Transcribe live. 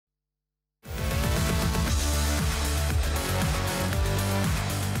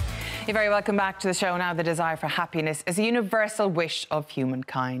You're very welcome back to the show. Now, the desire for happiness is a universal wish of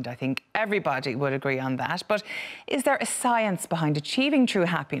humankind. I think everybody would agree on that. But is there a science behind achieving true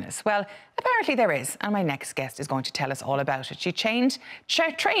happiness? Well, apparently there is, and my next guest is going to tell us all about it. She trained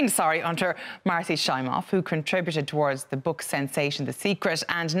under Rohdich-Hypnotherapist-Life, who contributed towards the book sensation The Secret,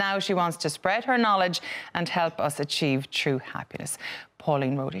 and now she wants to spread her knowledge and help us achieve true happiness.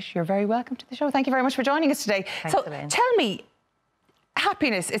 Pauline Rohdich, you're very welcome to the show. Thank you very much for joining us today. Thanks, Elaine. Tell me,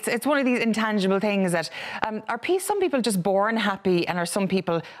 happiness, it's one of these intangible things that some people just born happy, and are some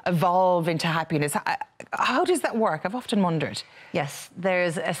people evolve into happiness? How does that work? I've often wondered. Yes,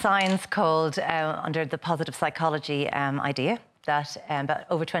 there's a science called, under the positive psychology idea, that about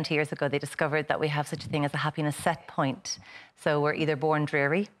over 20 years ago they discovered that we have such a thing as a happiness set point. So we're either born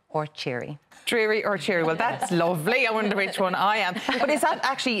dreary or cheery. Dreary or cheery. Well, that's lovely. I wonder which one I am. But is that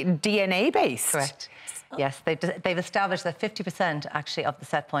actually DNA based? Correct. Yes, they've established that 50% actually of the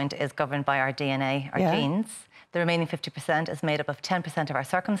set point is governed by our DNA, our genes. The remaining 50% is made up of 10% of our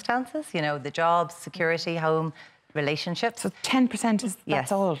circumstances, you know, the jobs, security, home, relationships. So 10% is,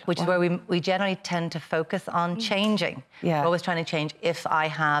 that's all? Which is where we generally tend to focus on changing. We're always trying to change. If I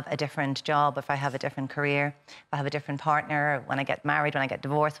have a different job, if I have a different career, if I have a different partner, when I get married, when I get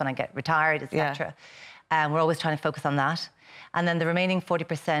divorced, when I get retired, etc. We're always trying to focus on that. And then the remaining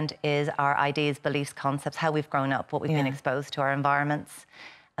 40% is our ideas, beliefs, concepts, how we've grown up, what we've been exposed to, our environments.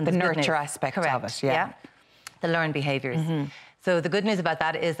 And the nurture aspect of it, the learned behaviours. So the good news about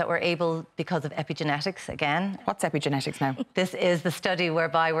that is that we're able, because of epigenetics, again... What's epigenetics now? This is the study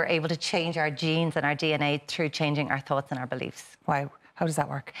whereby we're able to change our genes and our DNA through changing our thoughts and our beliefs. Wow. How does that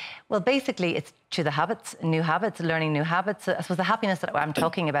work? Well, basically, it's through the habits, learning new habits. I suppose the happiness that I'm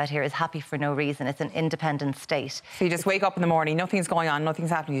talking about here is happy for no reason. It's an independent state. So you just wake up in the morning, nothing's going on, nothing's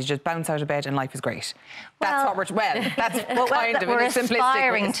happening, you just bounce out of bed and life is great. That's what we're kind of we're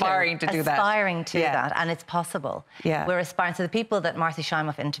aspiring to do that. Aspiring to that, and it's possible. We're aspiring. So the people that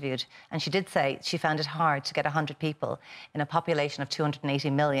Rohdich-Hypnotherapist-Life interviewed, and she did say she found it hard to get 100 people in a population of 280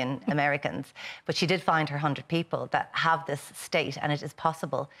 million Americans, but she did find her 100 people that have this state, and it is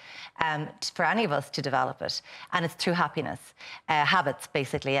possible for any of us to develop it, and it's through happiness, habits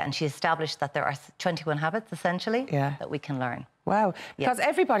basically. And she established that there are 21 habits essentially that we can learn. Wow, because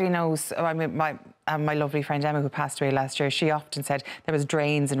everybody knows. I mean, my lovely friend Emma, who passed away last year, she often said there was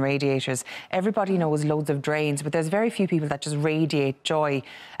drains and radiators. Everybody knows loads of drains, but there's very few people that just radiate joy.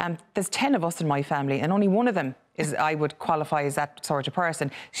 There's 10 of us in my family, and only one of them is, I would qualify as that sort of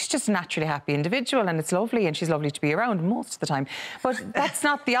person. She's just a naturally happy individual, and it's lovely, and she's lovely to be around most of the time. But that's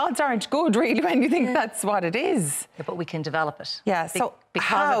not, the odds aren't good, really, when you think that's what it is. But we can develop it. So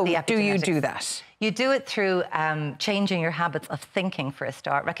how do you do that? You do it through changing your habits of thinking, for a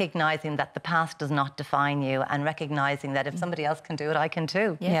start, recognising that the past does not define you, and recognising that if somebody else can do it, I can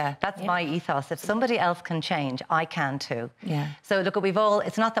too. That's my ethos. If somebody else can change, I can too. So look,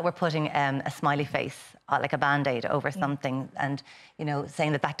 it's not that we're putting a smiley face, like a Band-Aid over something, and, you know,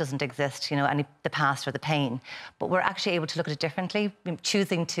 saying that doesn't exist, you know, the past or the pain. But we're actually able to look at it differently,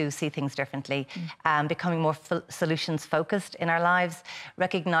 choosing to see things differently, becoming more solutions-focused in our lives,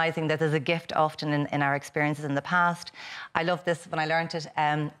 recognising that there's a gift often in our experiences in the past. I love this when I learned it.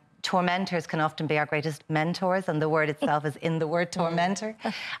 Tormentors can often be our greatest mentors, and the word itself is in the word tormentor.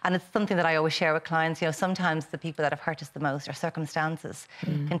 And it's something that I always share with clients. You know, sometimes the people that have hurt us the most, or circumstances,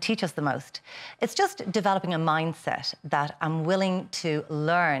 can teach us the most. It's just developing a mindset that I'm willing to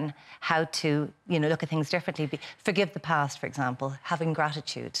learn how to, you know, look at things differently. Forgive the past, for example, having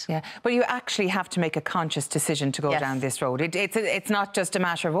gratitude. But you actually have to make a conscious decision to go down this road. It's not just a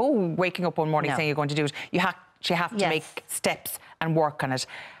matter of, waking up one morning saying you're going to do it. You have to make steps and work on it.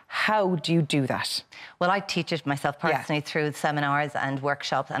 How do you do that? Well, I teach it myself personally through seminars and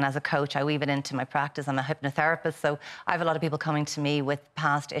workshops, and as a coach, I weave it into my practice. I'm a hypnotherapist, so I have a lot of people coming to me with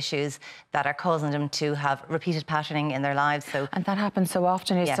past issues that are causing them to have repeated patterning in their lives. And that happens so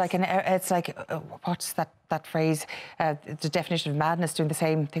often. It's like what's that phrase? The definition of madness: doing the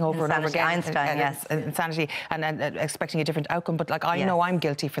same thing over and over again. Einstein, insanity, and expecting a different outcome. But like, I know I'm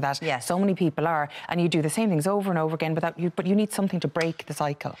guilty for that. So many people are, and you do the same things over and over again but you need something to break the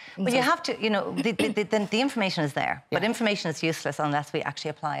cycle. But you have to, you know, the information is there, but information is useless unless we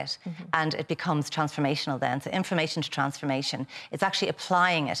actually apply it, and it becomes transformational then. So information to transformation, it's actually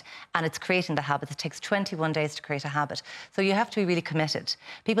applying it, and it's creating the habit. It takes 21 days to create a habit. So you have to be really committed.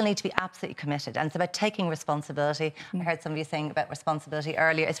 People need to be absolutely committed, and it's about taking responsibility responsibility. I heard somebody saying about responsibility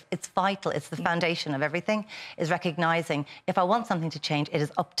earlier. It's vital. It's the foundation of everything, is recognising if I want something to change, it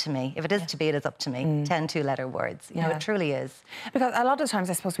is up to me. If it is to be, it is up to me. 10 two-letter words. You know, it truly is. Because a lot of times,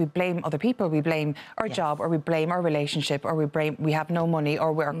 I suppose, we blame other people. We blame our job, or we blame our relationship, or we have no money, or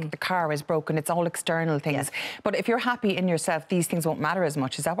the car is broken. It's all external things. But if you're happy in yourself, these things won't matter as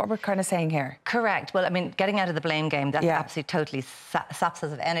much. Is that what we're kind of saying here? Correct. Well, I mean, getting out of the blame game, that's absolutely totally saps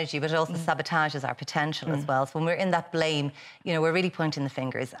us of energy, but it also sabotages our potential as well. So when we're in that blame, you know, we're really pointing the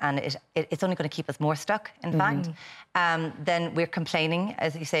fingers, and it's only going to keep us more stuck, in fact. Then we're complaining,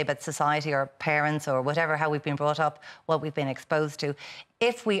 as you say, about society or parents or whatever, how we've been brought up, what we've been exposed to.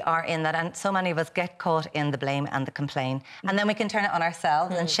 If we are in that, and so many of us get caught in the blame and the complain, and then we can turn it on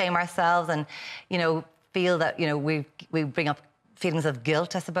ourselves and shame ourselves and, you know, feel that, you know, we bring up feelings of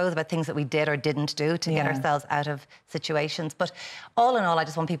guilt, I suppose, about things that we did or didn't do to get ourselves out of situations. But all in all, I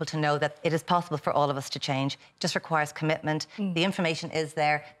just want people to know that it is possible for all of us to change. It just requires commitment. The information is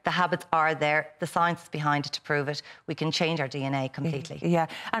there. The habits are there. The science is behind it to prove it. We can change our DNA completely. Yeah.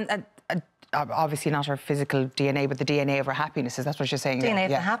 And obviously not our physical DNA, but the DNA of our happiness. Is that what you're saying? DNA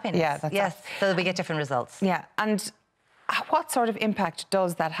of the happiness. Yeah. Yes. So we get different results. Yeah. And what sort of impact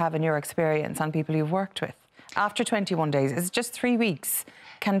does that have in your experience on people you've worked with? After 21 days, it's just 3 weeks,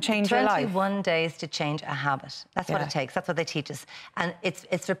 can change your life. 21 days to change a habit. That's what it takes. That's what they teach us. And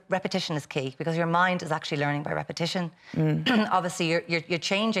repetition is key, because your mind is actually learning by repetition. Obviously, you're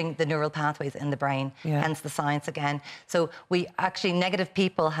changing the neural pathways in the brain, hence the science again. So negative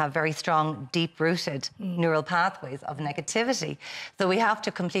people have very strong, deep-rooted neural pathways of negativity. So we have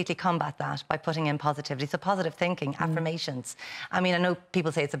to completely combat that by putting in positivity. So positive thinking, affirmations. I mean, I know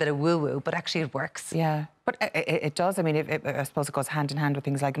people say it's a bit of woo-woo, but actually it works. Yeah. But it does. I mean, I suppose it goes hand in hand with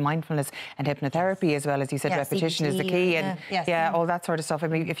things like mindfulness and hypnotherapy as well. As you said, repetition is the key, and all that sort of stuff. I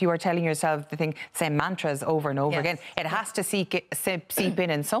mean, if you are telling yourself the same mantras over and over again, it has to seep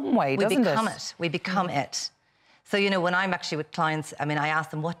in some way, doesn't it? We become it. So, you know, when I'm actually with clients, I mean, I ask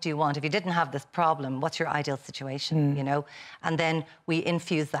them, what do you want? If you didn't have this problem, what's your ideal situation, you know? And then we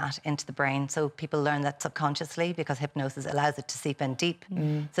infuse that into the brain. So people learn that subconsciously, because hypnosis allows it to seep in deep.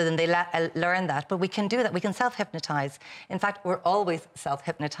 So then they learn that. But we can do that. We can self-hypnotise. In fact, we're always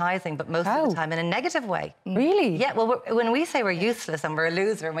self-hypnotising, but most of the time in a negative way. Really? Yeah, well, when we say we're useless and we're a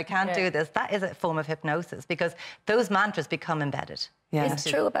loser and we can't do this, that is a form of hypnosis, because those mantras become embedded. Yeah. It's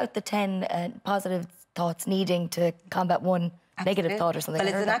true about the 10 positive thoughts needing to combat one negative thought or something.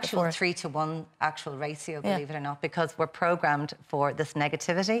 Well, it's an actual 3-to-1 actual ratio, believe it or not, because we're programmed for this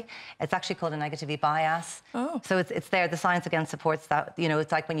negativity. It's actually called a negativity bias. So it's there. The science again supports that. You know,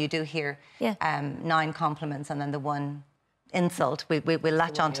 it's like when you do hear 9 compliments and then the one insult, we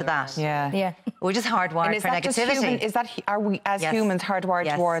latch onto that. Yeah. We're just hardwired for negativity. Are we as humans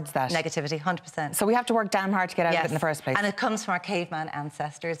hardwired towards that? Negativity, 100%. So we have to work damn hard to get out of it in the first place. And it comes from our caveman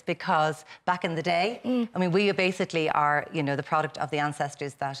ancestors, because back in the day, I mean, we basically are, you know, the product of the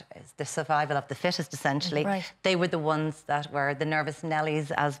ancestors that is the survival of the fittest, essentially. They were the ones that were the nervous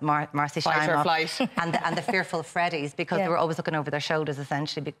Nellies, as Marcy Shimoff, and the fearful Freddies, because they were always looking over their shoulders,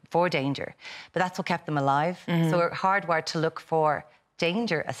 essentially, for danger. But that's what kept them alive. So we're hardwired to look for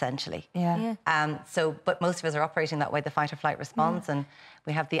danger, essentially. But most of us are operating that way, the fight or flight response, and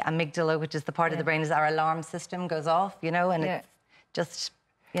we have the amygdala, which is the part of the brain, is our alarm system goes off, you know, and it's just,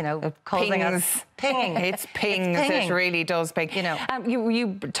 you know, causing us pinging. It's pings. It really does ping. You know,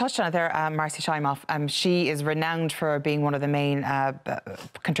 you touched on it there, Marcy Shimoff. She is renowned for being one of the main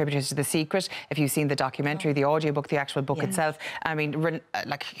contributors to The Secret. If you've seen the documentary, the audiobook, the actual book itself, I mean,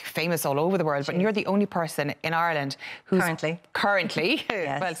 like famous all over the world. But you're the only person in Ireland who's currently,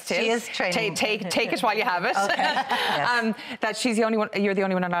 well, still, she is training. Take it while you have it. That she's the only one. You're the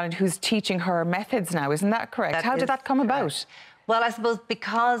only one in Ireland who's teaching her methods now. Isn't that correct? How did that come about? Well, I suppose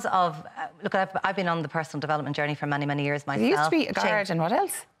because of... look, I've been on the personal development journey for many, many years myself. You used to be a guard, and what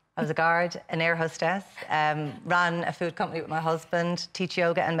else? I was a guard, an air hostess, ran a food company with my husband, teach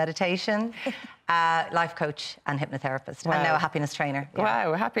yoga and meditation, life coach and hypnotherapist, and now a happiness trainer.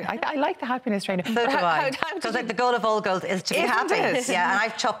 Wow, happy. I like the happiness trainer. So do I. Because like, the goal of all goals is to be happy. Yeah, and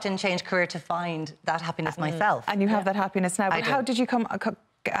I've chopped and changed career to find that happiness myself. And you have that happiness now. But how did you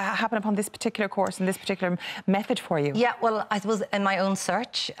happen upon this particular course and this particular method for you? Yeah, well, I suppose in my own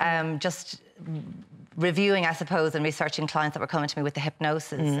search, just reviewing, I suppose, and researching clients that were coming to me with the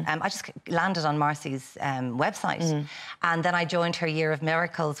hypnosis, I just landed on Marcy's website. And then I joined her Year of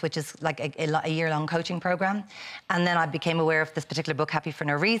Miracles, which is like a year-long coaching program. And then I became aware of this particular book, Happy for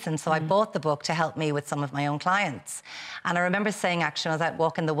No Reason. So I bought the book to help me with some of my own clients. And I remember saying, actually, I was out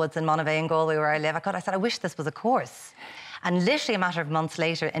walking the woods in Monavea in Galway, where I live, I said, I wish this was a course. And literally a matter of months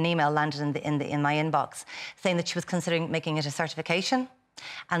later, an email landed in my inbox saying that she was considering making it a certification.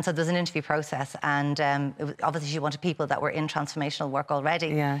 And so there was an interview process, and obviously she wanted people that were in transformational work already.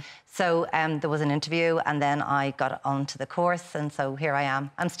 Yeah. So there was an interview, and then I got onto the course, and so here I am.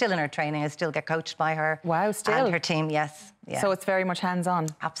 I'm still in her training. I still get coached by her. Wow, still? And her team, yes. Yeah. So it's very much hands-on?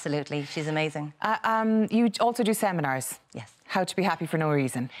 Absolutely. She's amazing. You also do seminars? Yes. How to be happy for no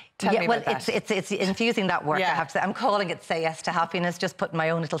reason. Tell me about that. It's infusing that work, I have to say. I'm calling it Say Yes to Happiness, just putting my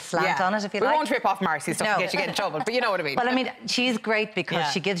own little slant on it, if you like. We won't rip off Marcy's stuff in case you get in trouble, but you know what I mean. Well, I mean, she's great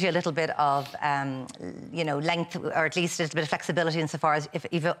because she gives you a little bit of, you know, length, or at least a little bit of flexibility insofar as if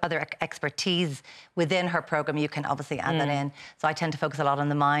you've other expertise within her programme, you can obviously add that in. So I tend to focus a lot on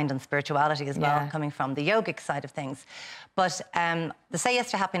the mind and spirituality as well, coming from the yogic side of things. But the Say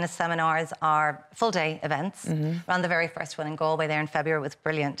Yes to Happiness seminars are full-day events. Ran the very first one in Galway there in February. It was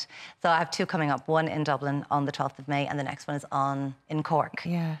brilliant. So I have 2 coming up, one in Dublin on the 12th of May, and the next one is in Cork.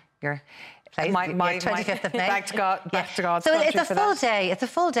 Yeah. Your place, my 25th of May. Back to God's So country it's a full day. It's a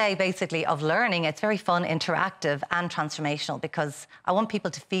full day, basically, of learning. It's very fun, interactive, and transformational because I want people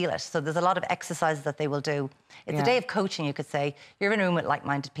to feel it. So there's a lot of exercises that they will do. It's a day of coaching, you could say. You're in a room with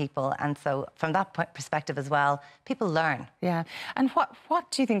like-minded people, and so from that perspective as well, people learn. Yeah. And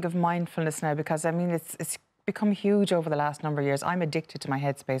what do you think of mindfulness now? Because I mean, it's become huge over the last number of years. I'm addicted to my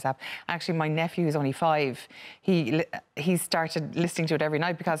Headspace app. Actually, my nephew is only 5. He started listening to it every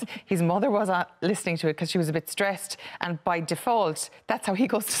night because his mother was listening to it because she was a bit stressed, and by default, that's how he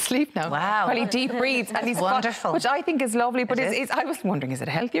goes to sleep now. Wow. While he deep breathes. And he's wonderful. Which I think is lovely. But I was wondering, is it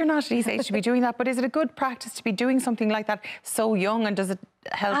healthy or not at his age to be doing that? But is it a good practice to be doing something like that so young, and does it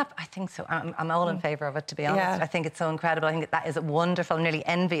help? I think so. I'm all in favour of it, to be honest. I think it's so incredible. I think that is wonderful. I'm nearly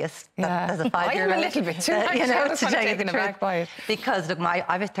envious that there's a 5-year-old. I am a little bit too. You know, I was taken aback by it. Because look, I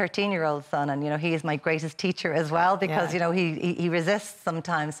have a 13-year-old son, and you know he is my greatest teacher as well. Because you know he resists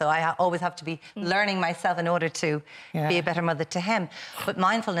sometimes, so I always have to be learning myself in order to be a better mother to him. But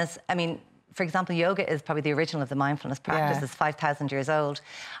mindfulness, I mean, for example, yoga is probably the original of the mindfulness practice. It's 5,000 years old.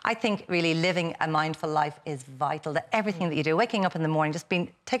 I think really living a mindful life is vital. That everything that you do, waking up in the morning, just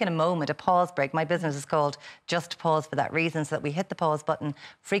taking a moment, a pause break. My business is called Just Pause for that reason, so that we hit the pause button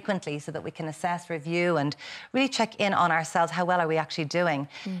frequently so that we can assess, review, and really check in on ourselves. How well are we actually doing?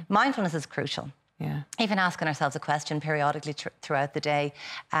 Mindfulness is crucial. Yeah. Even asking ourselves a question periodically throughout the day.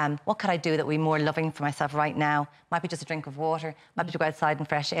 What could I do that would be more loving for myself right now? Might be just a drink of water, might be to go outside in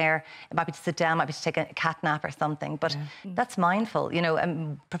fresh air, it might be to sit down, might be to take a cat nap or something. But that's mindful. You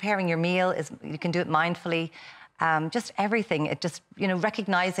know, preparing your meal, you can do it mindfully. Just everything. It just, you know,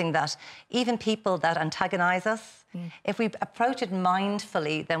 recognising that even people that antagonise us, if we approach it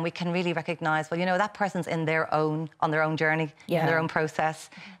mindfully, then we can really recognise, well, you know, that person's on their own journey, in their own process.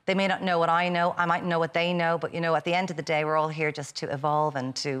 They may not know what I know, I might know what they know, but, you know, at the end of the day, we're all here just to evolve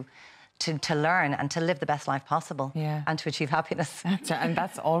and to learn and to live the best life possible and to achieve happiness. And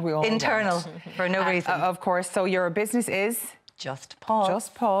that's all we all internal, want. For no reason. Of course. So your business is? Just Pause.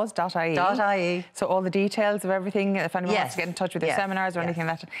 JustPause.ie. So all the details of everything, if anyone wants to get in touch with your seminars or anything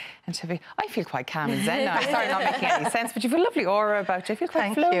like that. And I feel quite calm and zen now. I'm sorry, not making any sense, but you've a lovely aura about you. I feel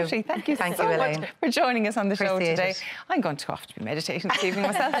quite floaty. Thank you so much for joining us on the show today. I'm going to go off to be meditating this evening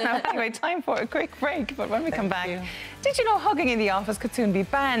myself now. Anyway, time for a quick break. But when we come back, did you know hugging in the office could soon be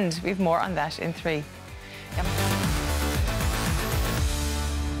banned? We've more on that in 3.